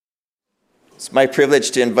It's my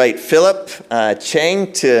privilege to invite Philip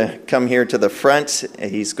Chang to come here to the front.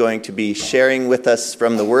 He's going to be sharing with us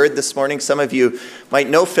from the Word this morning. Some of you might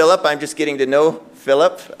know Philip. I'm just getting to know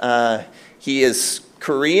Philip. He is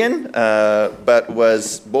Korean, but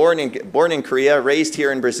was born in Korea, raised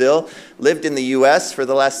here in Brazil, lived in the U.S. for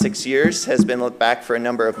the last 6 years, has been back for a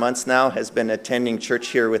number of months now, has been attending church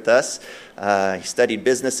here with us. He studied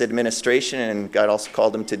business administration, and God also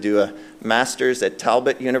called him to do a master's at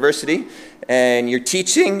Talbot University. And you're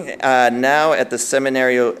teaching now at the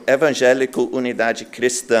Seminário Evangélico Unidade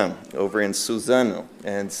Cristã over in Suzano.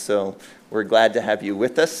 And so we're glad to have you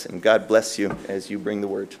with us, and God bless you as you bring the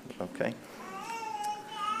word. Okay.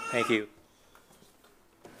 Thank you.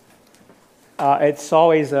 It's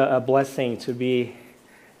always a blessing to be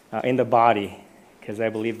in the body, because I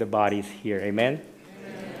believe the body is here. Amen?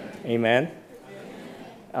 Amen.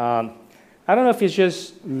 I don't know if it's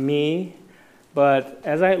just me, but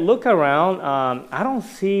as I look around, I don't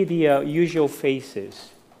see the usual faces,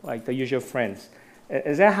 like the usual friends.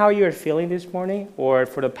 Is that how you're feeling this morning, or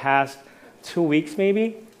for the past 2 weeks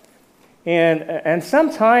maybe? And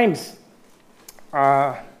sometimes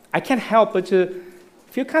I can't help but to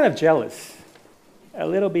feel kind of jealous, a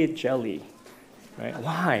little bit jelly. Right?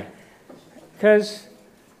 Why? Because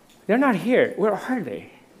they're not here. Where are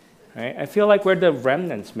they? Right? I feel like we're the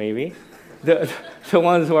remnants, maybe, the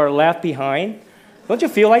ones who are left behind. Don't you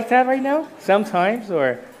feel like that right now? Sometimes,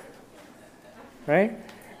 or right?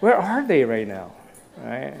 Where are they right now?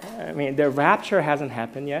 Right? I mean, the rapture hasn't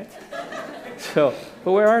happened yet. So,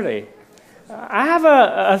 but where are they? I have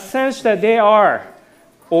a sense that they are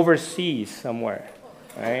overseas somewhere.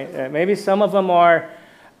 Right? Maybe some of them are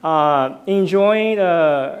enjoying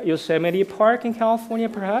Yosemite Park in California,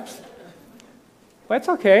 perhaps. But it's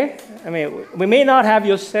okay. I mean, we may not have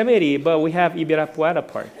Yosemite, but we have Ibirapuera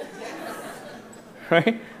Park.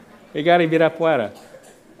 Right? We got Ibirapuera.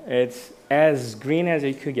 It's as green as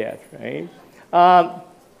it could get, right?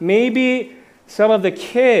 Maybe some of the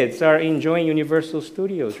kids are enjoying Universal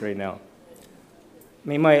Studios right now. I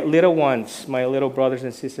mean, my little ones, my little brothers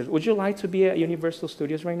and sisters, would you like to be at Universal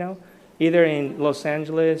Studios right now? Either in Los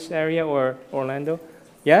Angeles area or Orlando?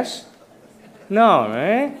 Yes? No,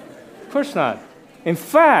 right? Of course not. In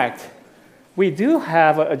fact, we do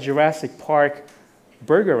have a Jurassic Park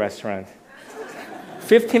burger restaurant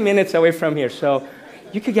 15 minutes away from here, so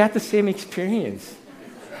you could get the same experience,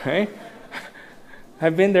 right?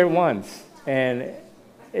 I've been there once, and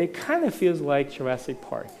it kind of feels like Jurassic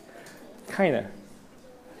Park, kind of.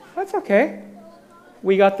 That's okay.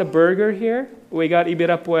 We got the burger here. We got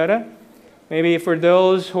Ibirapuera. Maybe for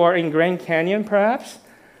those who are in Grand Canyon, perhaps,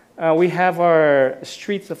 we have our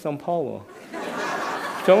streets of São Paulo.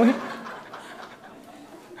 Don't we?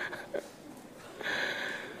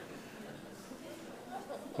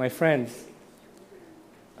 My friends,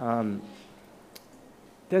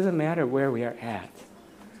 doesn't matter where we are at.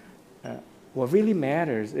 What really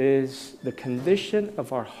matters is the condition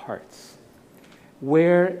of our hearts.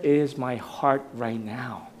 Where is my heart right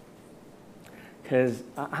now? Because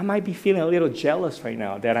I might be feeling a little jealous right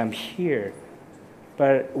now that I'm here.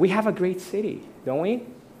 But we have a great city, don't we?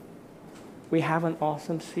 We have an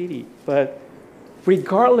awesome city. But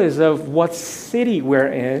regardless of what city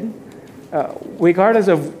we're in, regardless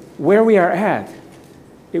of where we are at,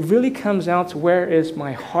 it really comes down to where is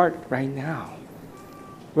my heart right now?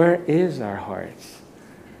 Where is our hearts?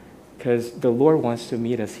 Because the Lord wants to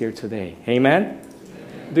meet us here today. Amen?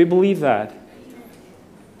 Do you believe that?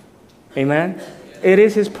 Amen? It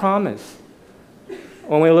is His promise.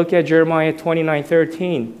 When we look at Jeremiah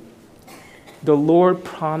 29:13, the Lord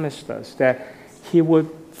promised us that He would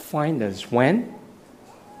find us. When?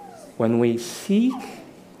 When we seek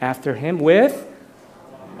after Him with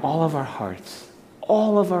all of our hearts.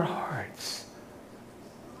 All of our hearts.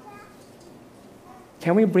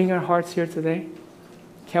 Can we bring our hearts here today?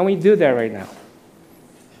 Can we do that right now?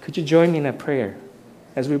 Could you join me in a prayer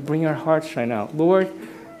as we bring our hearts right now? Lord,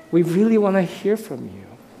 we really want to hear from You.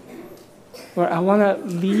 Lord, I want to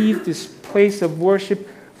leave this place of worship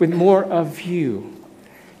with more of You.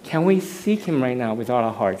 Can we seek Him right now with all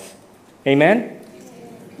our hearts? Amen?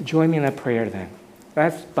 Join me in a prayer then.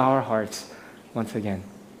 Let's bow our hearts once again.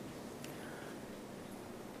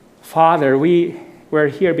 Father, we're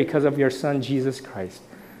here because of Your Son, Jesus Christ.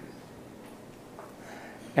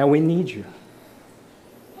 And we need You.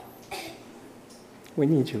 We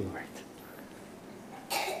need You, Lord.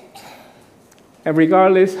 And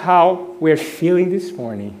regardless how we're feeling this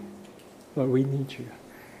morning, Lord, we need You.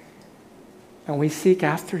 And we seek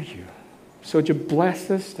after You. So would You bless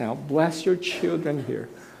us now, bless Your children here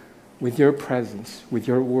with Your presence, with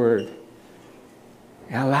Your word.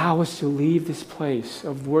 And allow us to leave this place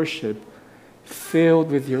of worship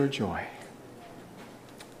filled with your joy.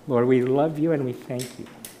 Lord, we love you and we thank you.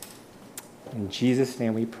 In Jesus'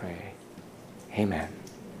 name we pray. Amen.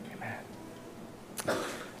 Amen.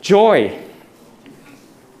 Joy.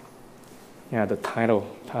 Yeah, the title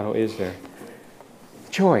is there.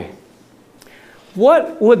 Joy.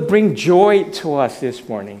 What would bring joy to us this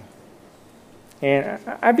morning? And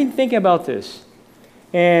I've been thinking about this.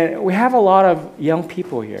 And we have a lot of young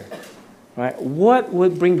people here. Right? What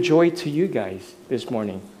would bring joy to you guys this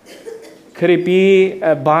morning? Could it be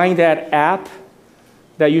buying that app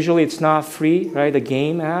that usually it's not free, right? The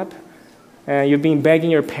game app. And you've been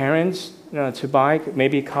begging your parents to buy.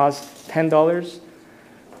 Maybe it costs $10,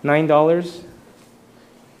 $9.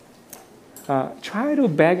 Try to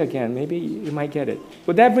beg again. Maybe you might get it.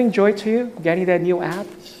 Would that bring joy to you, getting that new app?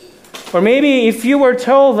 Or maybe if you were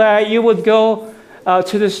told that you would go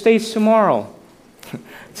to the States tomorrow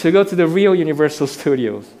to go to the real Universal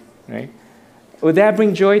Studios, right? Would that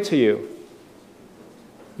bring joy to you?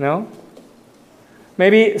 No?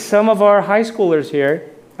 Maybe some of our high schoolers here,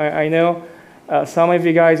 I know some of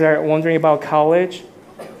you guys are wondering about college,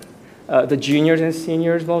 the juniors and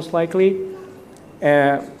seniors most likely,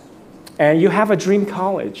 and you have a dream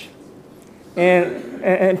college.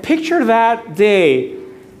 And picture that day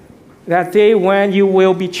when you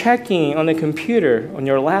will be checking on the computer, on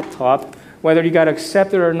your laptop, whether you got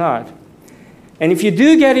accepted or not. And if you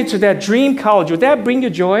do get into that dream college, would that bring you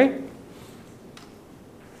joy?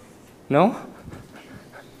 No?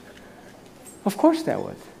 Of course that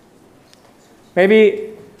would.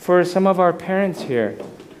 Maybe for some of our parents here,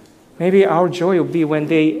 maybe our joy will be when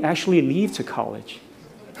they actually leave to college.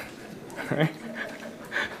 Right?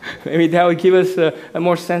 Maybe that would give us a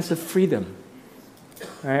more sense of freedom.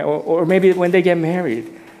 Right? Or maybe when they get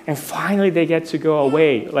married and finally they get to go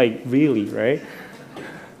away, like really, right?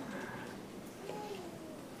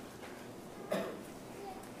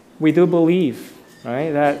 We do believe,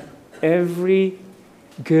 right, that every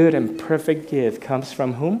good and perfect gift comes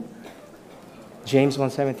from whom? James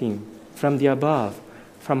 1:17, from the above,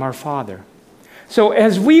 from our Father. So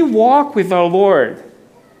as we walk with our Lord,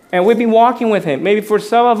 and we've been walking with Him, maybe for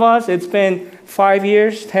some of us it's been 5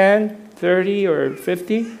 years, 10, 30, or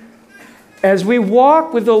 50. As we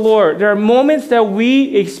walk with the Lord, there are moments that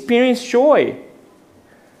we experience joy.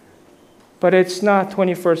 But it's not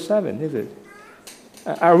 24/7, is it?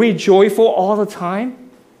 Are we joyful all the time?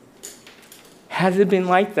 Has it been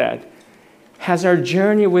like that? Has our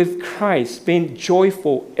journey with Christ been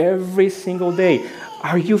joyful every single day?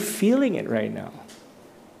 Are you feeling it right now?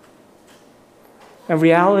 And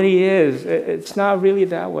reality is, it's not really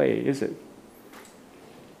that way, is it?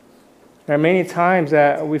 There are many times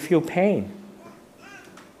that we feel pain.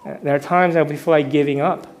 There are times that we feel like giving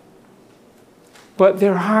up. But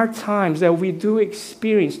there are times that we do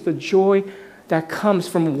experience the joy that comes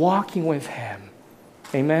from walking with Him.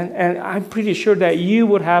 Amen? And I'm pretty sure that you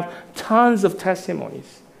would have tons of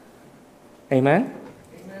testimonies. Amen?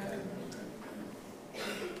 Amen.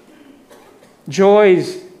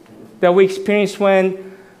 Joys that we experience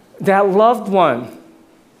when that loved one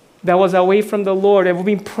that was away from the Lord, and we've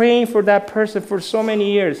been praying for that person for so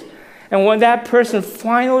many years, and when that person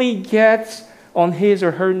finally gets on his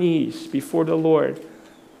or her knees before the Lord.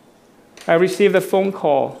 I received a phone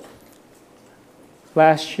call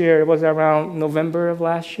last year. It was around November of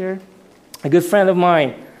last year. A good friend of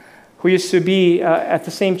mine who used to be at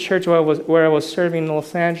the same church where I was serving in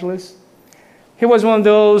Los Angeles. He was one of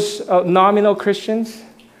those nominal Christians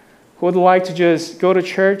who would like to just go to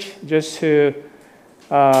church just to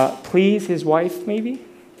please his wife, maybe.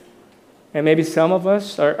 And maybe some of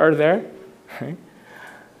us are there. Right?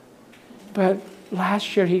 But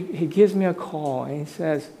last year, he gives me a call and he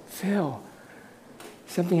says, "Phil,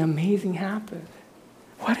 something amazing happened."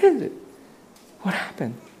 "What is it? What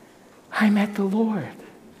happened?" "I met the Lord.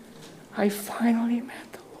 I finally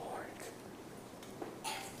met the Lord."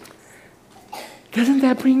 Doesn't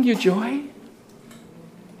that bring you joy?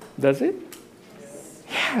 Does it?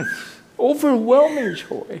 Yes. Overwhelming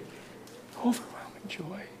joy. Overwhelming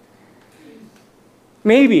joy.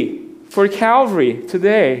 Maybe for Calvary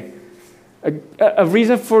today, a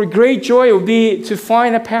reason for great joy would be to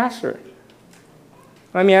find a pastor.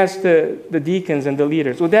 Let me ask the deacons and the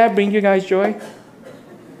leaders. Would that bring you guys joy?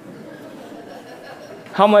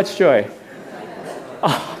 How much joy?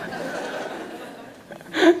 Oh.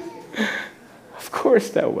 Of course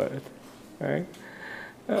that would, right?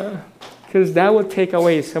 Because that would take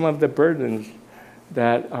away some of the burdens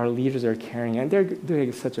that our leaders are carrying. And they're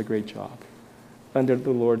doing such a great job under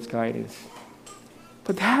the Lord's guidance.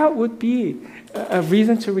 But that would be a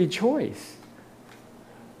reason to rejoice.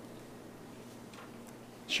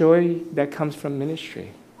 Joy that comes from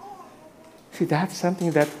ministry. See, that's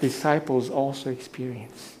something that the disciples also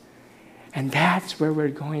experience. And that's where we're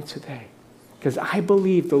going today. Because I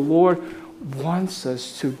believe the Lord wants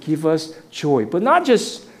us to give us joy, but not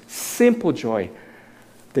just simple joy,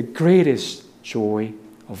 the greatest joy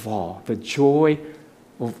of all, the joy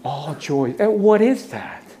of all joy. And what is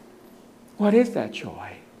that? What is that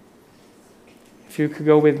joy? If you could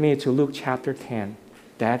go with me to Luke chapter 10,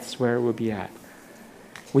 that's where we'll be at.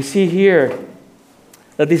 We see here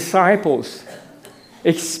the disciples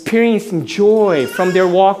experiencing joy from their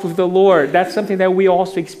walk with the Lord. That's something that we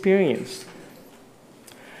also experienced.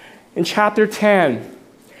 In chapter 10,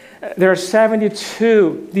 there are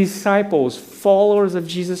 72 disciples, followers of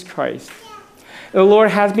Jesus Christ. The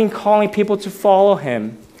Lord has been calling people to follow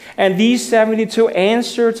him. And these 72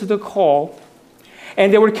 answered to the call.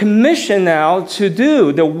 And they were commissioned now to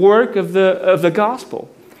do the work of the gospel.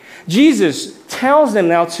 Jesus tells them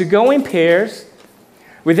now to go in pairs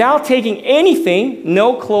without taking anything,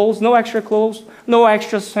 no clothes, no extra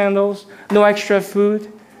sandals, no extra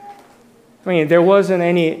food. I mean, there wasn't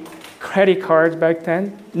any credit cards back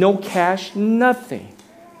then, no cash, nothing.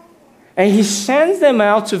 And he sends them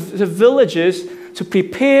out to the villages to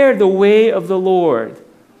prepare the way of the Lord.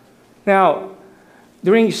 Now,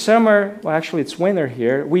 during summer, well, actually it's winter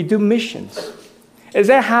here, we do missions. Is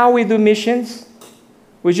that how we do missions?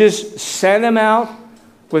 We just send them out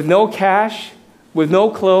with no cash, with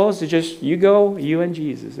no clothes. It's just, you go, you and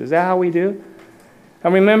Jesus. Is that how we do? I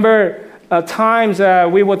remember times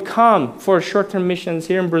we would come for short-term missions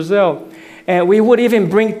here in Brazil, and we would even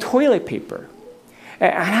bring toilet paper.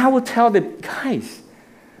 And I would tell the guys,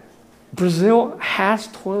 Brazil has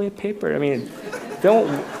toilet paper. I mean,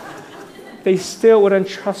 they still wouldn't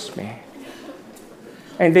trust me.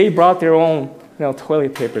 And they brought their own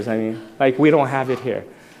toilet papers. I mean, like we don't have it here.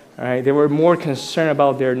 All right? They were more concerned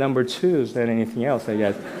about their number twos than anything else, I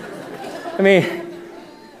guess. I mean,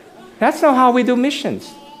 that's not how we do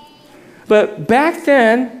missions. But back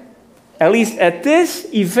then, at least at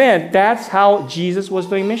this event, that's how Jesus was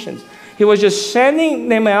doing missions. He was just sending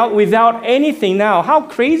them out without anything. Now, how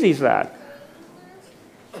crazy is that?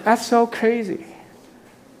 That's so crazy.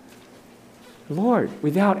 Lord,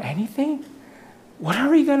 without anything? What are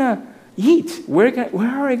we going to eat? Where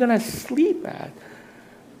are we going to sleep at?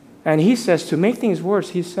 And he says, to make things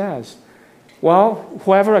worse, he says, well,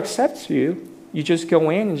 whoever accepts you, you just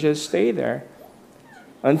go in and just stay there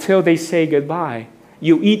until they say goodbye.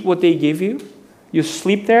 You eat what they give you. You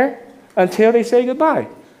sleep there until they say goodbye.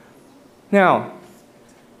 Now,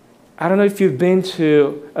 I don't know if you've been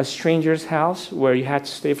to a stranger's house where you had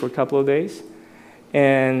to stay for a couple of days,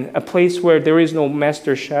 and a place where there is no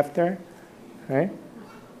master chef there, right?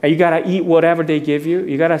 And you got to eat whatever they give you.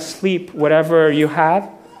 You got to sleep whatever you have.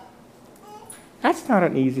 That's not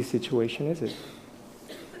an easy situation, is it?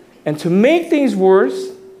 And to make things worse,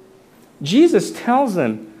 Jesus tells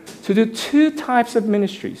them to do two types of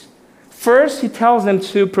ministries. First, he tells them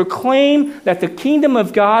to proclaim that the kingdom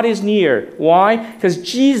of God is near. Why? Because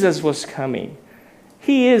Jesus was coming.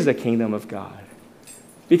 He is the kingdom of God.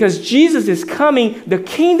 Because Jesus is coming, the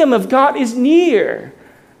kingdom of God is near.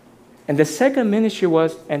 And the second ministry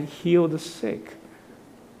was, and heal the sick.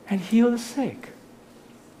 And heal the sick.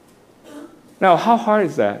 Now, how hard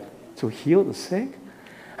is that? To heal the sick?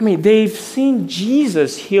 I mean, they've seen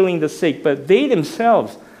Jesus healing the sick, but they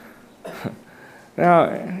themselves, now,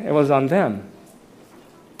 it was on them.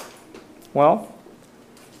 Well,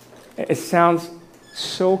 it sounds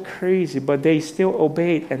so crazy, but they still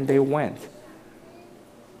obeyed and they went.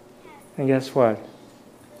 And guess what?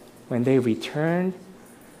 When they returned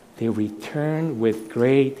with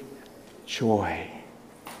great joy.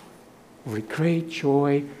 With great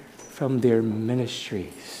joy from their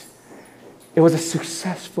ministries. It was a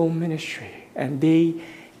successful ministry, and they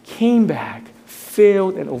came back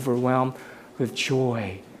filled and overwhelmed with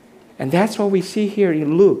joy. And that's what we see here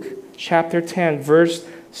in Luke chapter 10, verse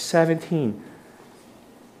 17.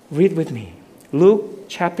 Read with me. Luke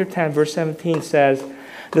chapter 10, verse 17 says,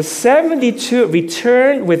 the 72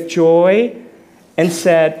 returned with joy and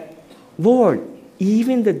said, Lord,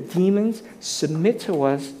 even the demons submit to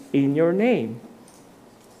us in your name.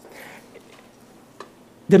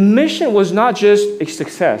 The mission was not just a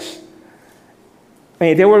success. I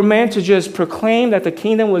mean, they were meant to just proclaim that the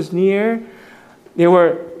kingdom was near. They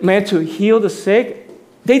were meant to heal the sick.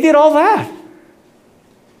 They did all that.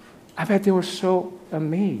 I bet they were so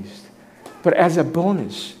amazed. But as a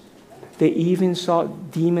bonus, they even saw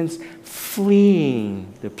demons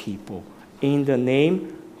fleeing the people in the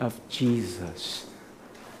name of Jesus.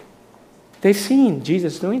 They've seen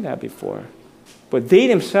Jesus doing that before. but they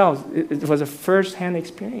themselves, it was a first-hand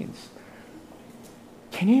experience.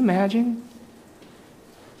 Can you imagine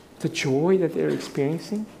the joy that they're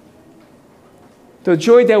experiencing? The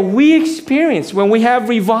joy that we experience when we have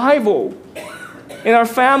revival in our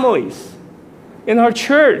families, in our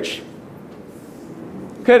church.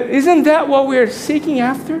 Because isn't that what we're seeking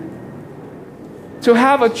after? To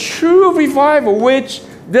have a true revival, which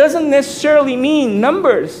doesn't necessarily mean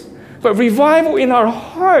numbers, but revival in our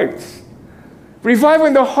hearts. Revival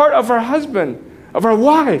in the heart of our husband, of our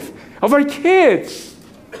wife, of our kids.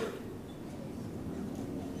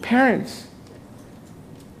 Parents,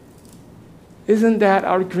 isn't that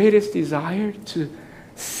our greatest desire, to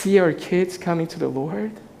see our kids coming to the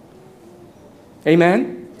Lord?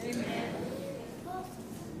 Amen? Amen.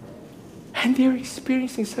 And they're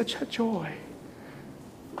experiencing such a joy.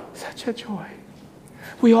 Such a joy.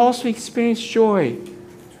 We also experience joy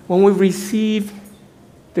when we receive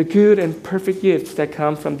the good and perfect gifts that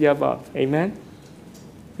come from the above. Amen?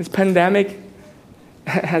 This pandemic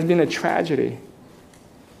has been a tragedy.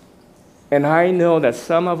 And I know that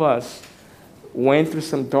some of us went through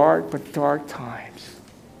some dark times.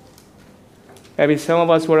 Maybe some of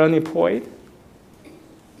us were unemployed.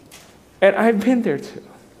 And I've been there too.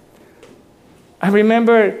 I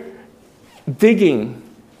remember digging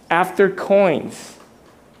after coins,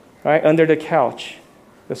 right, under the couch,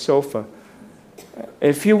 the sofa.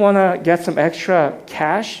 If you want to get some extra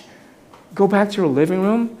cash, go back to your living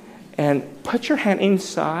room and put your hand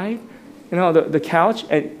inside, the couch,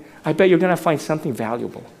 and I bet you're going to find something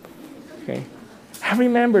valuable. Okay? I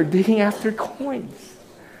remember digging after coins,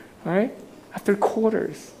 right? After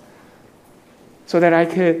quarters, so that I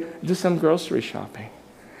could do some grocery shopping.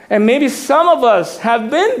 And maybe some of us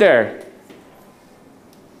have been there.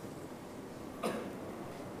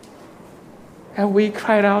 And we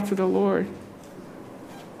cried out to the Lord,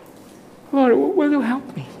 Lord, will you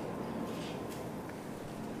help me?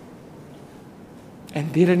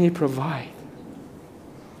 And didn't He provide?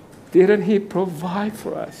 Didn't He provide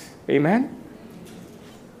for us? Amen?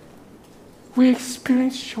 We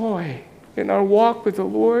experience joy in our walk with the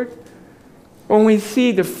Lord when we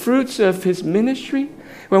see the fruits of His ministry,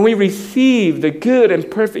 when we receive the good and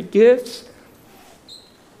perfect gifts.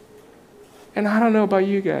 And I don't know about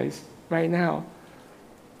you guys right now,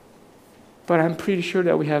 but I'm pretty sure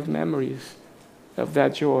that we have memories of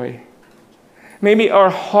that joy. Maybe our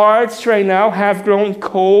hearts right now have grown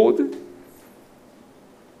cold.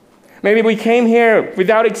 Maybe we came here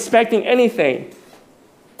without expecting anything.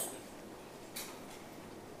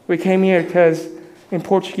 We came here because in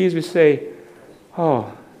Portuguese we say,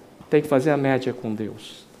 oh, tem que fazer a média com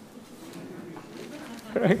Deus.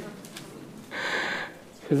 Right?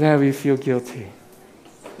 Because then we feel guilty.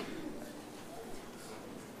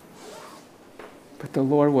 But the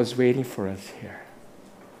Lord was waiting for us here.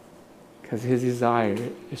 Because His desire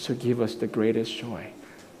is to give us the greatest joy.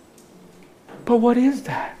 But what is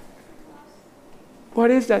that?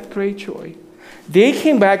 What is that great joy? They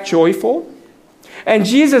came back joyful. And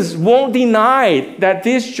Jesus won't deny that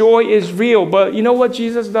this joy is real. But you know what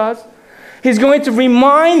Jesus does? He's going to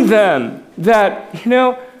remind them that,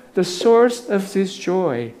 the source of this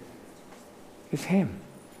joy is Him.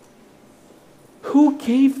 Who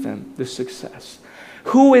gave them the success?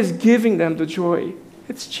 Who is giving them the joy?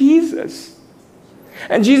 It's Jesus.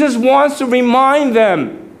 And Jesus wants to remind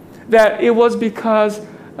them that it was because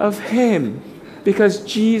of Him. Because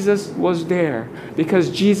Jesus was there. Because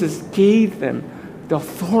Jesus gave them the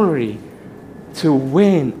authority to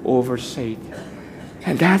win over Satan.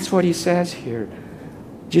 And that's what He says here.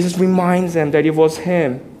 Jesus reminds them that it was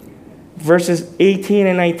Him. Verses 18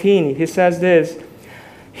 and 19, He says this.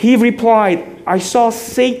 He replied, I saw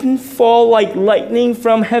Satan fall like lightning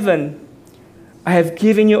from heaven. I have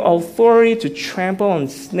given you authority to trample on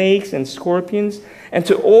snakes and scorpions and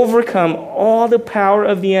to overcome all the power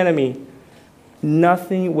of the enemy.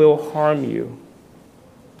 Nothing will harm you.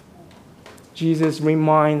 Jesus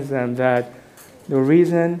reminds them that the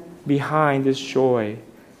reason behind this joy,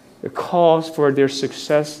 the cause for their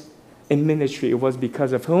success in ministry, was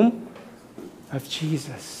because of whom? Of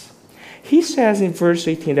Jesus. He says in verse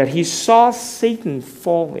 18 that he saw Satan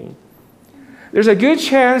falling. There's a good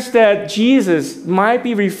chance that Jesus might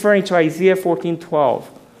be referring to Isaiah 14:12.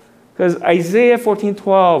 Because Isaiah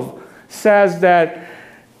 14:12 says that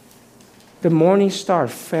the morning star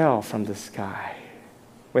fell from the sky.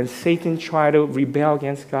 When Satan tried to rebel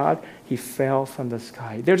against God, he fell from the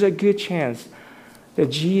sky. There's a good chance that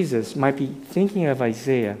Jesus might be thinking of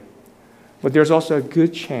Isaiah, but there's also a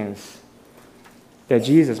good chance that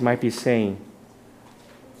Jesus might be saying,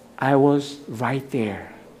 I was right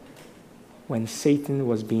there when Satan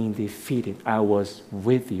was being defeated, I was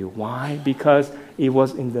with you. Why? Because it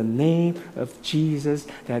was in the name of Jesus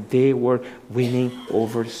that they were winning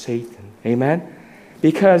over Satan. Amen?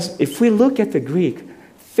 Because if we look at the Greek,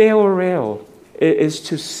 theoreo is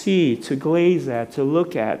to see, to glaze at, to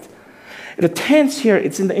look at. The tense here,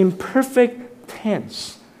 it's in the imperfect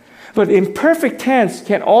tense. But imperfect tense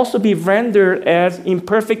can also be rendered as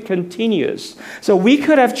imperfect continuous. So we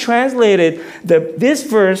could have translated this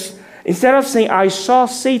verse, instead of saying, I saw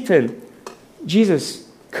Satan, Jesus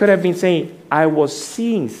could have been saying, I was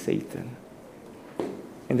seeing Satan.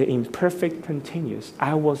 And the imperfect continuous.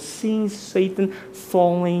 I was seeing Satan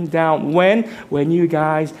falling down. When you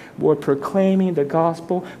guys were proclaiming the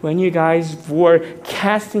gospel, when you guys were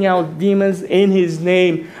casting out demons in his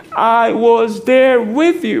name, I was there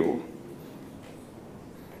with you.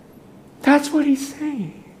 That's what he's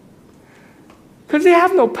saying. Because they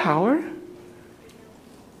have no power.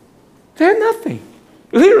 They have nothing.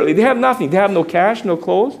 Literally, they have nothing. They have no cash, no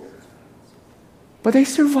clothes. But they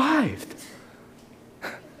survived.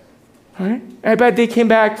 Right? I bet they came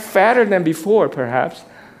back fatter than before, perhaps.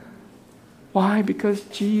 Why? Because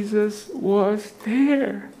Jesus was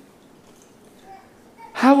there.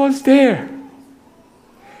 I was there.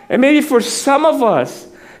 And maybe for some of us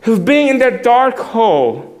who've been in that dark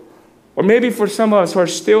hole, or maybe for some of us who are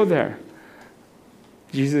still there,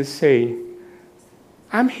 Jesus is saying,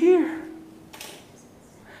 I'm here.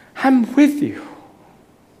 I'm with you.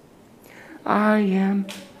 I am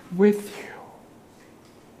with you.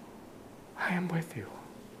 I am with you.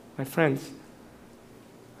 My friends,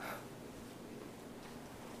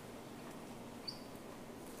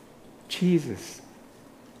 Jesus,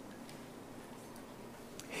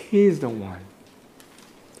 he is the one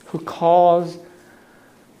who calls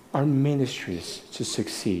our ministries to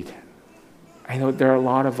succeed. I know there are a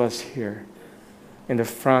lot of us here in the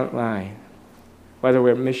front line, whether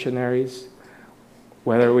we're missionaries,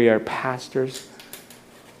 whether we are pastors,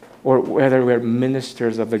 or whether we're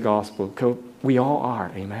ministers of the gospel. We all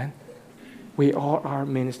are, amen? We all are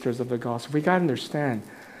ministers of the gospel. We got to understand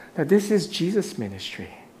that this is Jesus'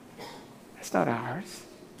 ministry. It's not ours.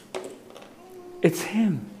 It's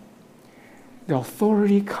him. The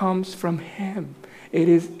authority comes from him. It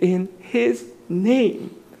is in his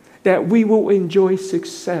name that we will enjoy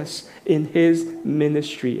success in his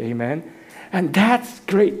ministry, amen? And that's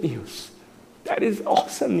great news. That is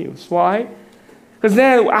awesome news. Why? Because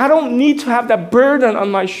then I don't need to have that burden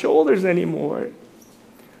on my shoulders anymore.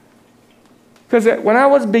 Because when I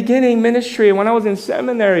was beginning ministry, when I was in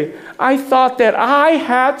seminary, I thought that I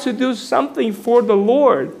had to do something for the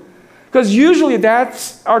Lord. Because usually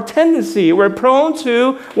that's our tendency. We're prone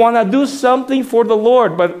to want to do something for the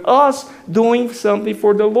Lord, but us doing something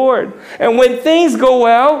for the Lord. And when things go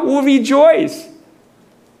well, we'll rejoice.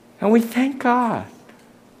 And we thank God.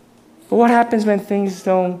 But what happens when things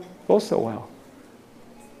don't go so well?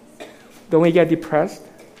 Don't we get depressed?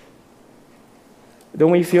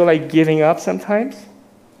 Don't we feel like giving up sometimes?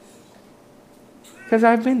 Because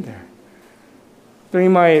I've been there.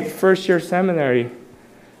 During my first year seminary,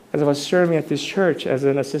 as I was serving at this church as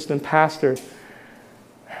an assistant pastor,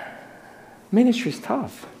 ministry is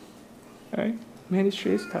tough. Right?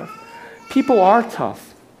 Ministry is tough. People are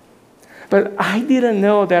tough. But I didn't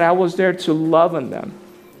know that I was there to love on them.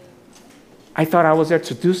 I thought I was there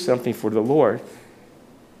to do something for the Lord.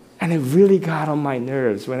 And it really got on my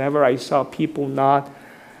nerves whenever I saw people not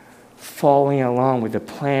following along with the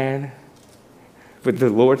plan. With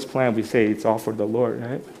the Lord's plan, we say it's all for the Lord,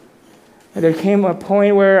 right? And there came a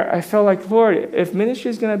point where I felt like, Lord, if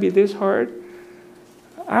ministry is going to be this hard,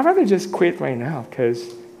 I'd rather just quit right now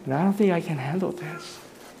because I don't think I can handle this.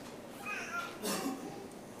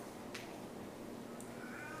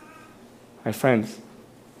 My friends,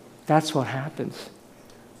 that's what happens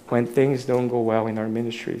when things don't go well in our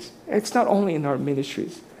ministries. It's not only in our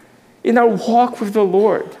ministries. In our walk with the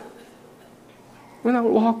Lord. In our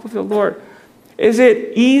walk with the Lord. Is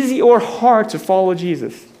it easy or hard to follow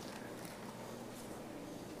Jesus?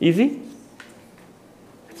 Easy?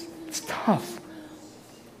 It's tough.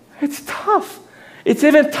 It's tough. It's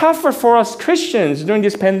even tougher for us Christians during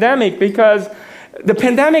this pandemic because the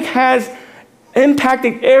pandemic has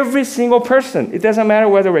impacted every single person. It doesn't matter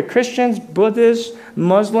whether we're Christians, Buddhists,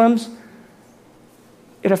 Muslims.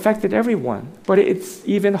 It affected everyone. But it's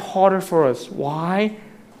even harder for us. Why?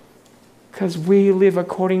 Because we live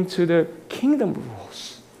according to the kingdom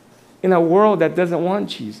rules in a world that doesn't want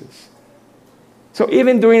Jesus. So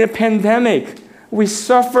even during the pandemic, we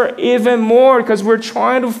suffer even more because we're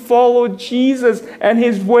trying to follow Jesus and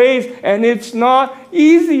his ways, and it's not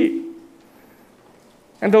easy.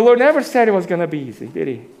 And the Lord never said it was going to be easy, did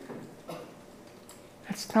he?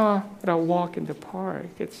 It's not a walk in the park.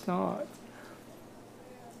 It's not.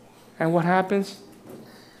 And what happens?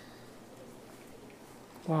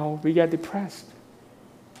 Well, we get depressed,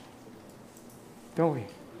 don't we?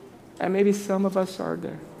 And maybe some of us are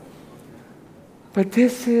there. But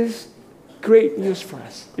this is great news for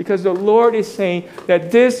us because the Lord is saying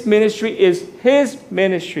that this ministry is His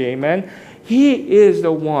ministry, amen? He is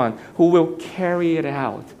the one who will carry it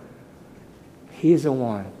out. He is the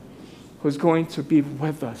one who's going to be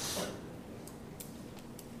with us.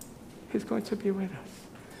 He's going to be with us.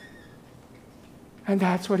 And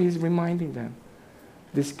that's what He's reminding them.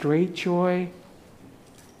 This great joy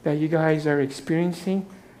that you guys are experiencing,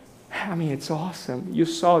 I mean, it's awesome. You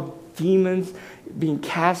saw demons being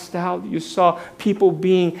cast out. You saw people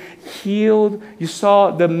being healed. You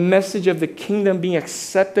saw the message of the kingdom being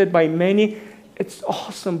accepted by many. It's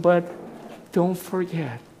awesome, but don't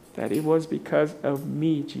forget that it was because of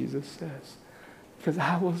me, Jesus says. Because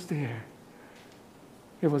I was there.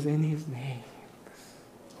 It was in His name.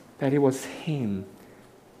 That it was Him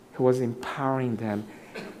who was empowering them.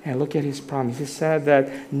 And look at His promise. He said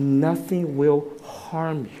that nothing will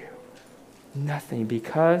harm you. Nothing,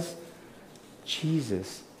 because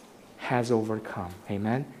Jesus has overcome.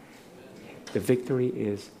 Amen? The victory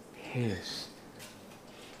is His.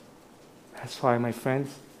 That's why, my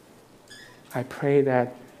friends, I pray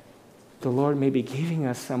that the Lord may be giving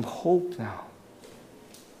us some hope now.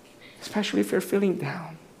 Especially if you're feeling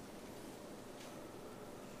down.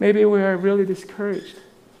 Maybe we are really discouraged.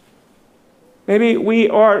 Maybe we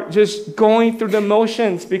are just going through the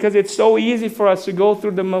motions because it's so easy for us to go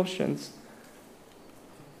through the motions.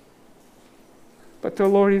 But the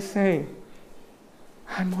Lord is saying,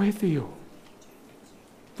 I'm with you.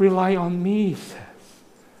 Rely on me, He says.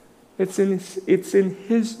 It's in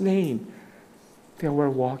His name that we're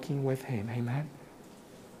walking with Him. Amen?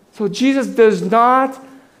 So Jesus does not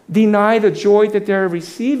deny the joy that they're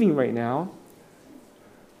receiving right now.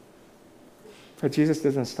 But Jesus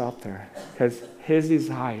doesn't stop there. Because His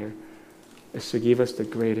desire is to give us the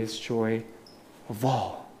greatest joy of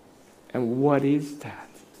all. And what is that?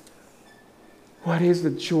 What is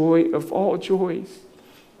the joy of all joys?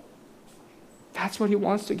 That's what He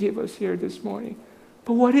wants to give us here this morning.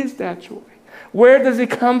 But what is that joy? Where does it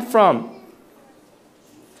come from?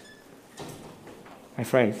 My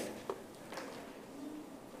friends,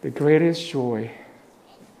 the greatest joy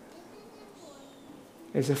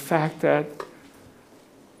is the fact that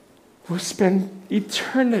we'll spend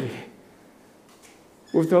eternity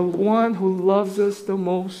with the one who loves us the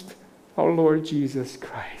most, our Lord Jesus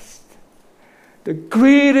Christ. The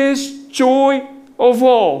greatest joy of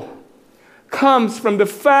all comes from the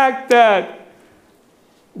fact that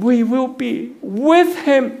we will be with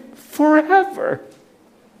Him forever.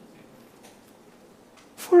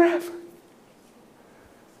 Forever.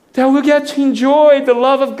 That we'll get to enjoy the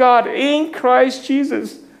love of God in Christ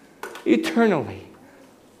Jesus eternally.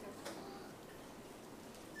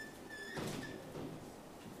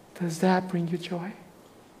 Does that bring you joy?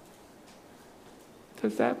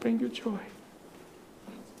 Does that bring you joy?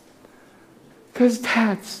 Because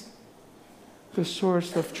that's the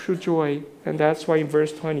source of true joy. And that's why in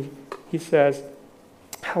verse 20 he says,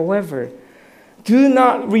 however, do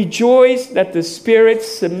not rejoice that the spirits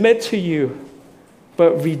submit to you,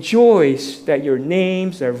 but rejoice that your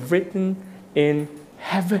names are written in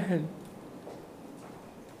heaven.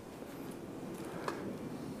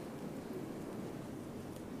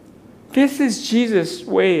 This is Jesus'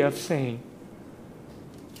 way of saying,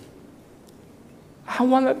 I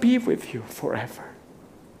want to be with you forever.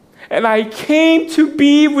 And I came to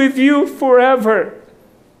be with you forever.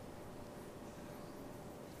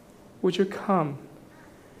 Would you come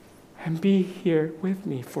and be here with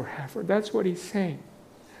me forever? That's what He's saying.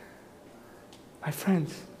 My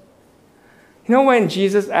friends, you know when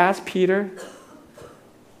Jesus asked Peter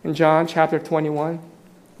in John chapter 21,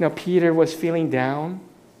 Peter was feeling down,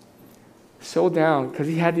 so down, because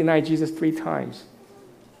he had denied Jesus 3 times.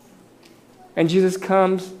 And Jesus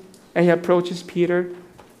comes and He approaches Peter.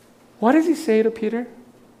 What does He say to Peter?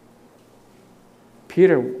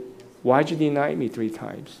 Peter, why'd you deny me 3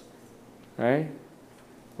 times? Right?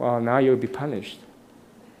 Well, now you'll be punished.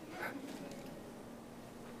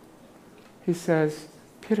 He says,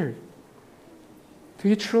 Peter, do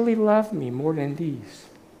you truly love me more than these?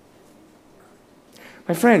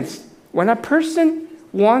 My friends, when a person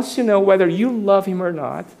wants to know whether you love him or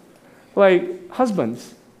not, like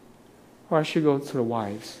husbands, or I should go to the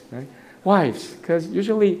wives, right? Wives, because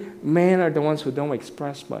usually men are the ones who don't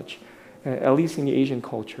express much, at least in the Asian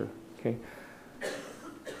culture, okay?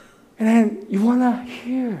 And then you want to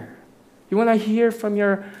hear from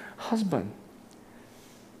your husband.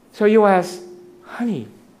 So you ask, honey,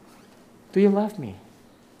 do you love me?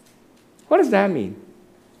 What does that mean?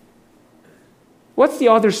 What's the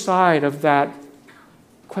other side of that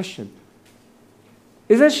question?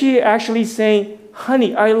 Isn't she actually saying,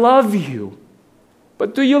 honey, I love you,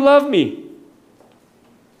 but do you love me?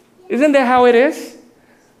 Isn't that how it is?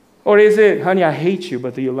 Or is it, honey, I hate you,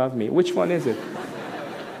 but do you love me? Which one is it?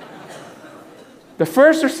 The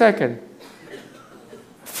first or second?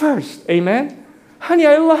 First, amen? Honey,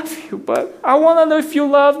 I love you, but I want to know if you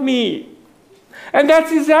love me. And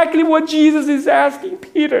that's exactly what Jesus is asking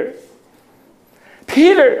Peter.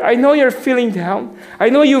 Peter, I know you're feeling down. I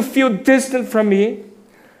know you feel distant from me,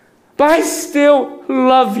 but I still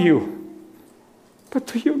love you. But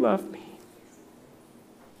do you love me?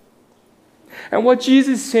 And what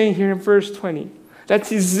Jesus is saying here in verse 20,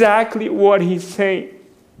 that's exactly what he's saying.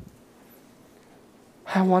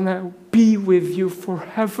 I want to be with you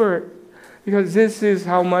forever because this is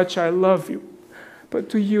how much I love you. But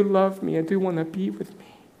do you love me and do you want to be with me?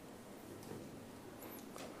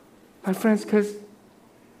 My friends, because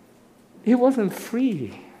it wasn't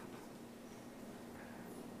free.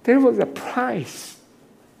 There was a price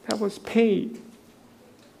that was paid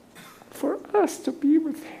for us to be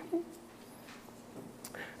with him.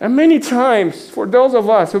 And many times, for those of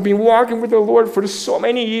us who've been walking with the Lord for so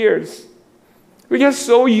many years, we get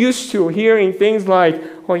so used to hearing things like,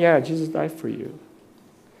 oh yeah, Jesus died for you.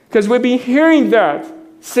 Because we've been hearing that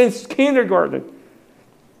since kindergarten.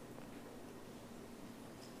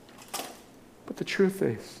 But the truth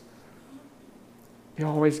is, it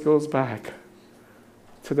always goes back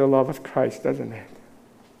to the love of Christ, doesn't it?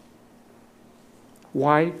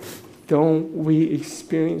 Why don't we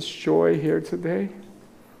experience joy here today?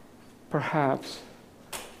 Perhaps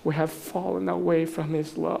we have fallen away from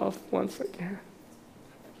his love once again.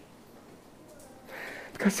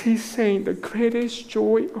 Because he's saying the greatest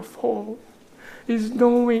joy of all is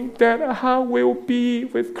knowing that I will be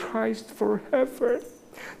with Christ forever.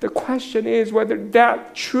 The question is whether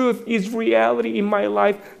that truth is reality in my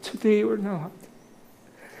life today or not.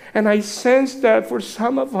 And I sense that for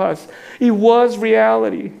some of us, it was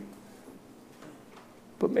reality.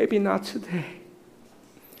 But maybe not today.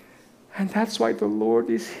 And that's why the Lord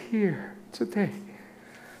is here today,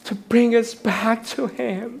 to bring us back to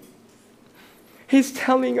him. He's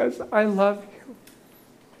telling us, I love you.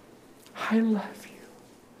 I love you.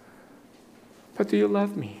 But do you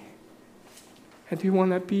love me? And do you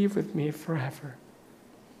want to be with me forever?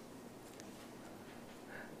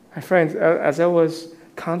 My friends, as I was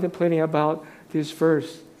contemplating about this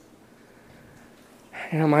verse,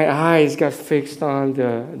 my eyes got fixed on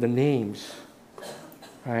the names.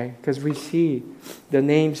 Right? Because we see the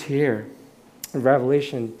names here in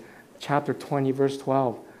Revelation chapter 20, verse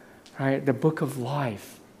 12, right? The book of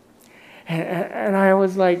life. And I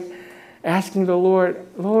was like asking the Lord,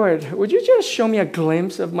 would you just show me a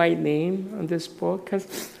glimpse of my name on this book?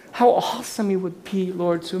 Because how awesome it would be,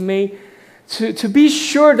 Lord, to be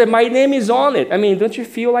sure that my name is on it. I mean, don't you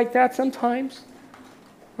feel like that sometimes?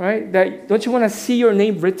 Right? Don't you want to see your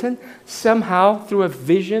name written somehow through a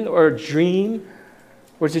vision or a dream?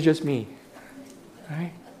 Or is it just me?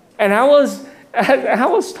 Right? And I was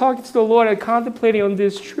talking to the Lord and contemplating on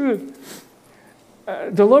this truth.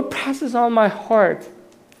 The Lord presses on my heart.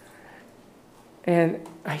 And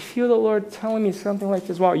I feel the Lord telling me something like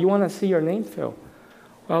this. Wow, you want to see your name, Phil?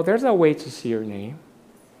 Well, there's a way to see your name.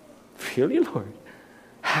 Really, Lord?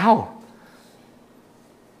 How?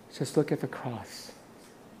 Just look at the cross.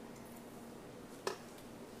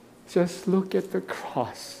 Just look at the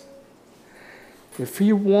cross. If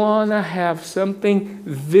you want to have something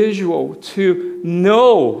visual to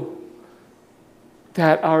know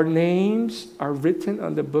that our names are written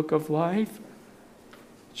on the book of life,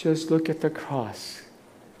 just look at the cross.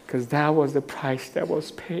 Because that was the price that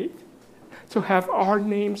was paid. To have our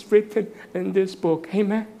names written in this book.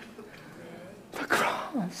 Amen? The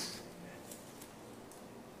cross.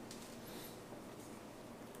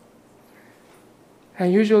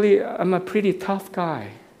 And usually I'm a pretty tough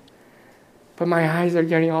guy. But my eyes are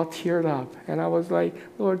getting all teared up. And I was like,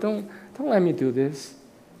 Lord, don't let me do this.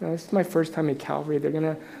 This is my first time in Calvary. They're going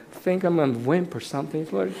to think I'm a wimp or something.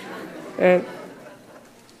 Lord.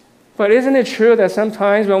 But isn't it true that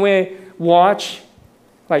sometimes when we watch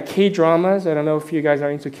like K-dramas, I don't know if you guys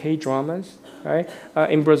are into K-dramas, right?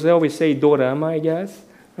 In Brazil, we say dorama, I guess,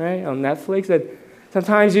 right? On Netflix, that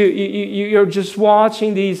sometimes you're just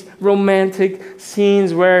watching these romantic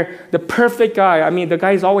scenes where the perfect guy, the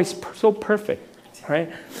guy is always so perfect, right?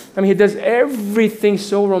 He does everything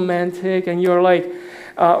so romantic, and you're like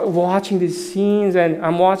watching these scenes, and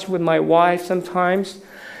I'm watching with my wife sometimes,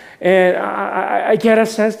 And I get a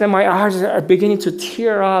sense that my eyes are beginning to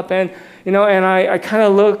tear up. And, and I kind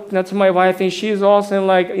of look to my wife, and she's also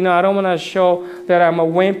like, I don't want to show that I'm a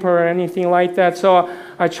whimper or anything like that. So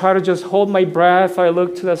I try to just hold my breath. I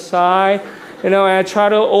look to the side, and I try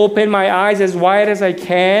to open my eyes as wide as I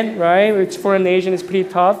can, right? It's for an Asian, it's pretty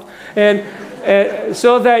tough. And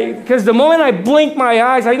so that, because the moment I blink my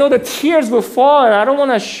eyes, I know the tears will fall, and I don't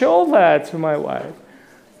want to show that to my wife.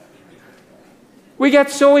 We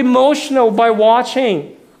get so emotional by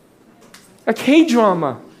watching a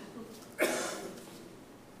K-drama.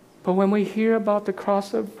 But when we hear about the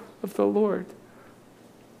cross of the Lord,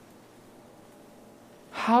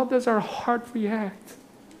 how does our heart react?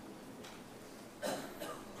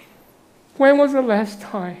 When was the last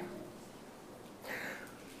time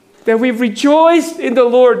that we rejoiced in the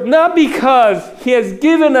Lord, not because He has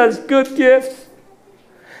given us good gifts,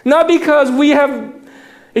 not because we have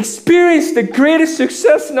experienced the greatest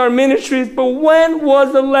success in our ministries, but when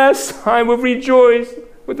was the last time we rejoiced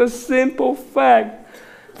with the simple fact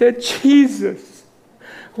that Jesus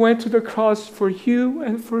went to the cross for you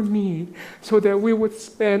and for me so that we would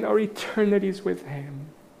spend our eternities with Him?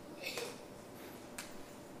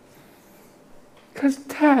 Because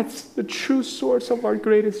that's the true source of our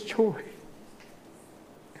greatest joy.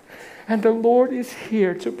 And the Lord is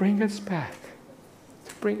here to bring us back.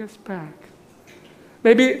 To bring us back.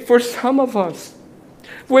 Maybe for some of us,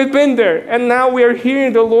 we've been there, and now we are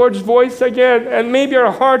hearing the Lord's voice again, and maybe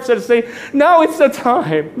our hearts are saying, now it's the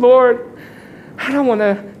time. Lord, I don't want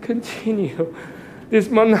to continue this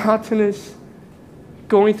monotonous,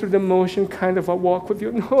 going through the motion kind of a walk with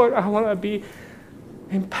you. Lord, I want to be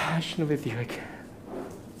impassioned with you again.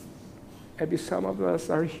 Maybe some of us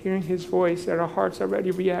are hearing His voice, and our hearts are already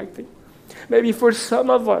reacting. Maybe for some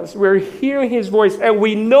of us, we're hearing His voice and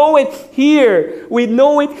we know it here. We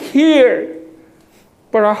know it here.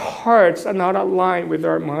 But our hearts are not aligned with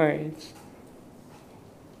our minds.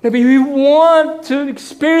 Maybe we want to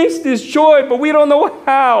experience this joy, but we don't know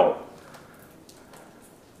how.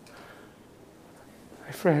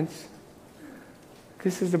 My friends,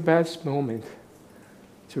 this is the best moment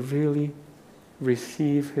to really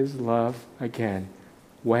receive His love again.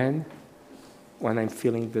 When I'm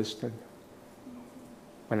feeling distant.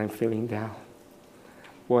 When I'm feeling down,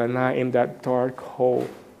 when I'm in that dark hole.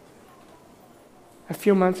 A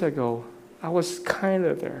few months ago, I was kind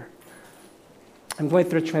of there. I'm going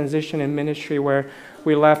through a transition in ministry where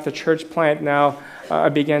we left the church plant. Now I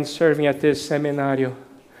began serving at this seminario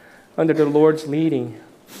under the Lord's leading.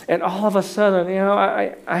 And all of a sudden,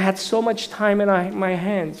 I had so much time in my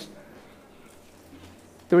hands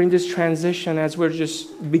during this transition as we're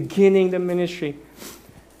just beginning the ministry.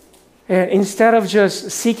 And instead of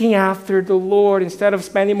just seeking after the Lord, instead of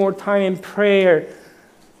spending more time in prayer,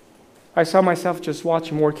 I saw myself just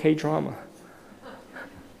watching more K-drama.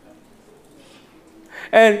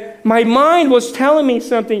 And my mind was telling me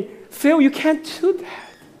something. Phil, you can't do that.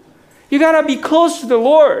 You got to be close to the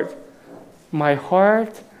Lord. My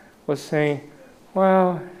heart was saying,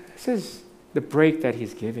 well, this is the break that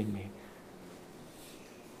He's giving me.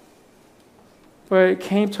 But it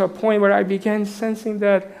came to a point where I began sensing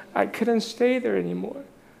that I couldn't stay there anymore.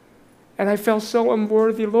 And I felt so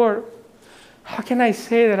unworthy. Lord, how can I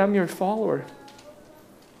say that I'm your follower?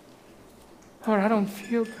 Lord, I don't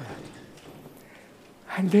feel good.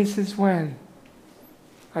 And this is when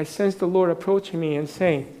I sensed the Lord approaching me and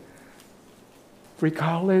saying,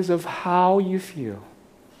 regardless of how you feel,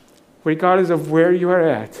 regardless of where you are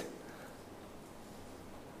at,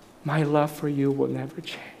 my love for you will never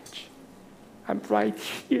change. I'm right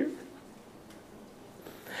here.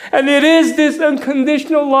 And it is this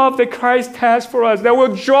unconditional love that Christ has for us that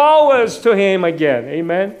will draw us to Him again.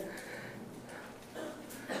 Amen?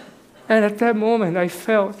 And at that moment, I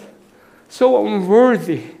felt so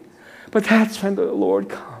unworthy. But that's when the Lord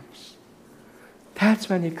comes. That's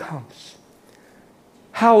when He comes.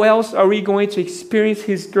 How else are we going to experience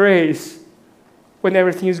His grace when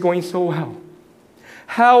everything is going so well?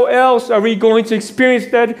 How else are we going to experience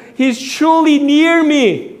that He's truly near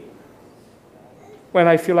me when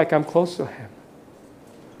I feel like I'm close to Him?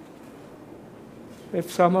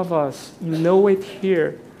 If some of us know it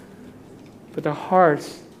here, but the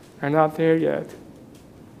hearts are not there yet,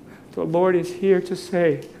 the Lord is here to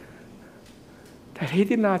say that He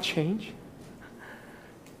did not change,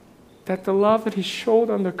 that the love that He showed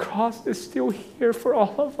on the cross is still here for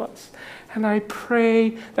all of us. And I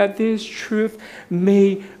pray that this truth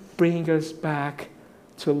may bring us back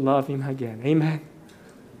to love Him again. Amen.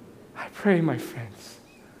 I pray, my friends,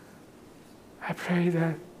 I pray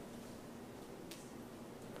that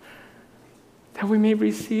we may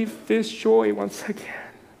receive this joy once again.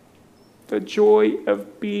 the joy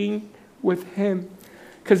of being with Him.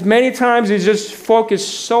 Because many times we just focus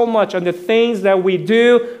so much on the things that we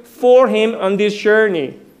do for Him on this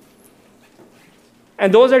journey.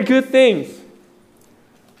 And those are good things.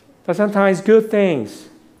 But sometimes good things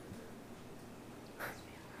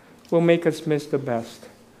will make us miss the best.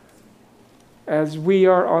 As we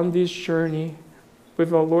are on this journey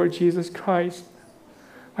with our Lord Jesus Christ,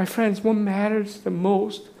 my friends, what matters the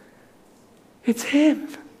most, it's Him.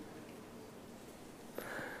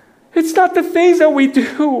 It's not the things that we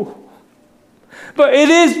do, but it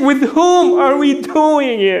is with whom are we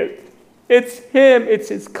doing it. It's Him, it's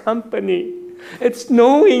His company. It's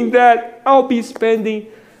knowing that I'll be spending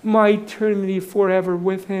my eternity forever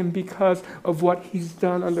with Him because of what He's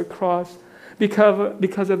done on the cross,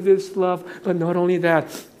 because of this love. But not only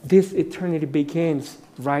that, this eternity begins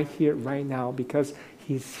right here, right now, because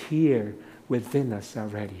He's here within us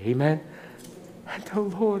already. Amen? And the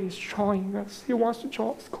Lord is drawing us. He wants to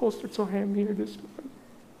draw us closer to Him here this morning.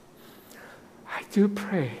 I do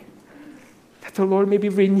pray that the Lord may be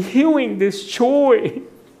renewing this joy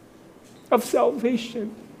of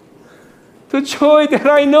salvation. The joy that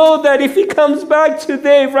I know that if He comes back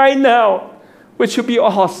today, right now, which would be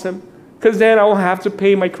awesome, because then I won't have to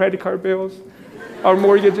pay my credit card bills or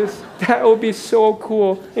mortgages. That would be so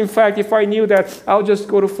cool. In fact, if I knew that, I'll just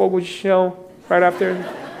go to Fogo de Chão right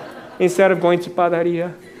after instead of going to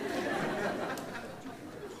Padaria.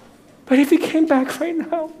 But if He came back right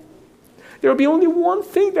now, there will be only one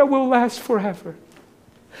thing that will last forever.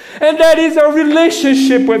 And that is our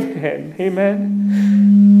relationship with Him.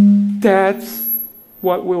 Amen? That's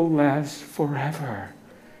what will last forever.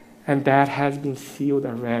 And that has been sealed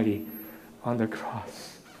already on the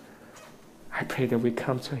cross. I pray that we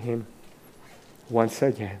come to Him once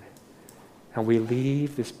again and we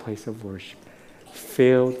leave this place of worship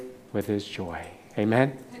filled with His joy.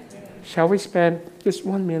 Amen? Shall we spend just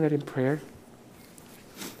 1 minute in prayer?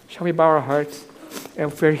 Shall we bow our hearts?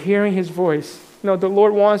 And if we're hearing His voice, the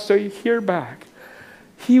Lord wants to hear back.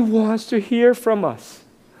 He wants to hear from us.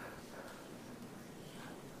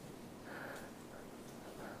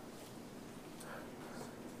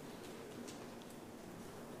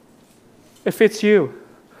 If it's you,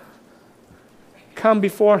 come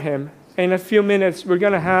before Him. In a few minutes, we're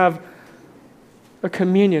going to have a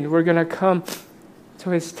communion. We're going to come to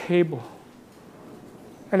His table.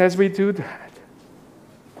 And as we do that,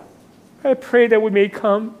 I pray that we may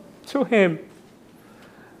come to Him.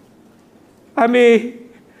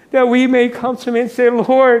 That we may come to Him and say,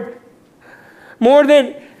 Lord, more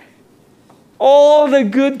than all the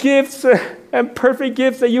good gifts and perfect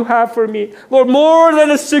gifts that You have for me, Lord, more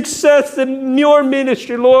than a success in Your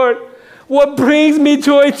ministry, Lord, what brings me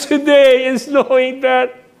joy today is knowing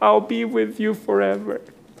that I'll be with You forever.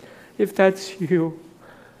 If that's you,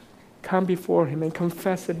 come before Him and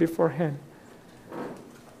confess it before Him.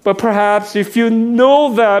 But perhaps if you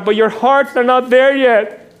know that, but your hearts are not there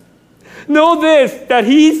yet, know this, that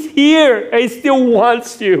He's here and He still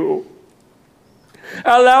wants you.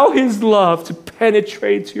 Allow His love to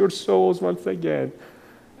penetrate to your souls once again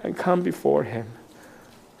and come before Him.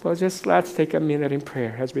 But just let's take a minute in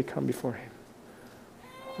prayer as we come before Him.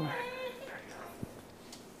 Lord.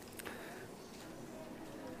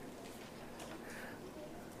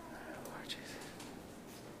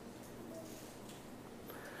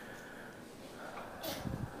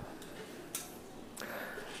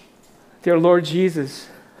 Dear Lord Jesus,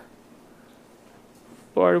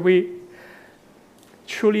 Lord, we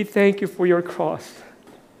truly thank You for Your cross.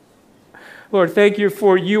 Lord, thank You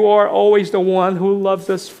for You are always the one who loves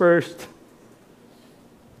us first.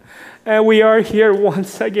 And we are here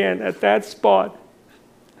once again at that spot.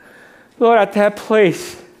 Lord, at that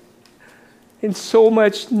place, in so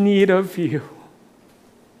much need of You.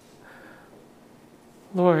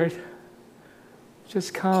 Lord,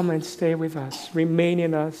 just come and stay with us, remain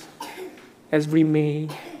in us, as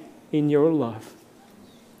remain in Your love.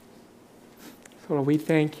 So Lord, we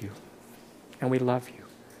thank You and we love You.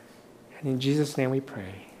 And in Jesus' name we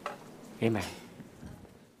pray. Amen.